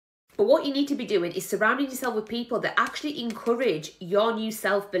But what you need to be doing is surrounding yourself with people that actually encourage your new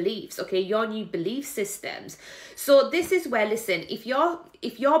self-beliefs, okay, your new belief systems. So this is where, listen, if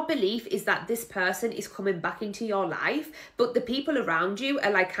your belief is that this person is coming back into your life, but the people around you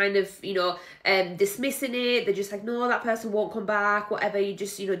are like kind of, you know, dismissing it, they're just like, no, that person won't come back, whatever, you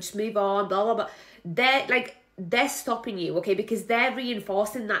just, you know, just move on, blah, blah, blah. They're stopping you, okay, because they're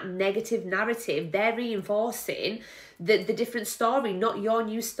reinforcing that negative narrative. They're reinforcing the different story, not your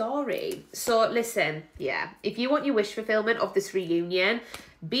new story. So listen, yeah, if you want your wish fulfillment of this reunion,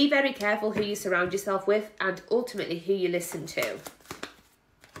 be very careful who you surround yourself with and ultimately who you listen to.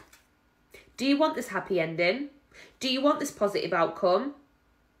 Do you want this happy ending? Do you want this positive outcome?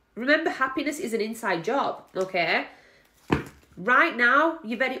 Remember, happiness is an inside job, okay? Right now,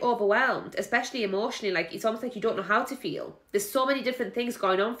 you're very overwhelmed, especially emotionally. Like, it's almost like you don't know how to feel. There's so many different things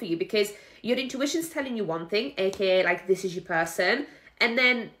going on for you because your intuition's telling you one thing, aka like this is your person. And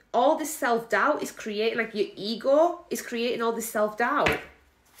then all this self-doubt is creating, like your ego is creating all this self-doubt.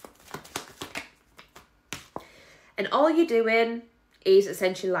 And all you're doing is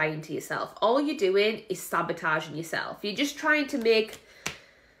essentially lying to yourself. All you're doing is sabotaging yourself. You're just trying to make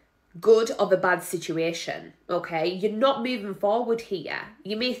good of a bad situation, okay? You're not moving forward here.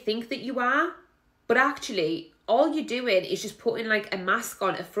 You may think that you are, but actually all you're doing is just putting like a mask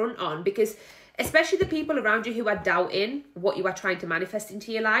on, a front on, because especially the people around you who are doubting what you are trying to manifest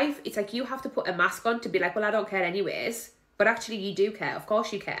into your life, it's like you have to put a mask on to be like, well, I don't care anyways, but actually you do care. Of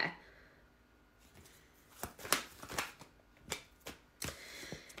course you care.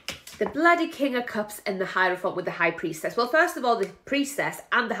 The bloody King of Cups and the Hierophant with the High Priestess. Well, first of all, the Priestess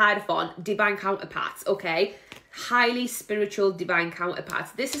and the Hierophant, divine counterparts, okay? Highly spiritual divine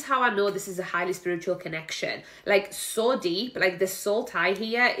counterparts. This is how I know this is a highly spiritual connection. Like, so deep. Like, the soul tie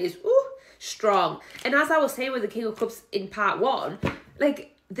here is, strong. And as I was saying with the King of Cups in part 1, like,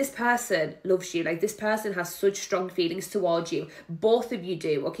 this person loves you. Like, this person has such strong feelings towards you. Both of you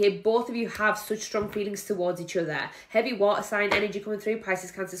do, okay? Both of you have such strong feelings towards each other. Heavy water sign energy coming through, Pisces,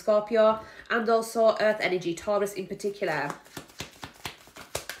 Cancer, Scorpio, and also earth energy, Taurus in particular.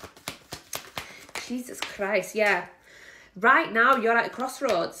 Jesus Christ, yeah. Right now, you're at a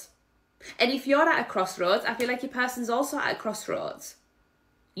crossroads. And if you're at a crossroads, I feel like your person's also at a crossroads.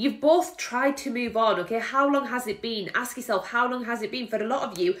 You've both tried to move on, okay? How long has it been? Ask yourself, how long has it been? For a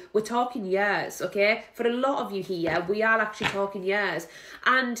lot of you, we're talking years, okay? For a lot of you here, we are actually talking years.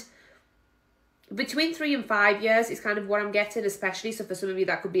 And between 3 and 5 years is kind of what I'm getting, especially. So for some of you,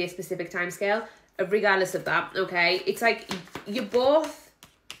 that could be a specific time scale. Regardless of that, okay? It's like you're both,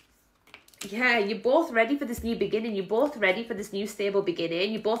 yeah, you're both ready for this new beginning. You're both ready for this new stable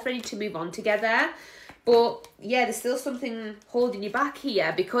beginning. You're both ready to move on together. But yeah, there's still something holding you back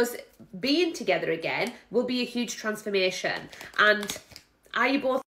here because being together again will be a huge transformation. And are you both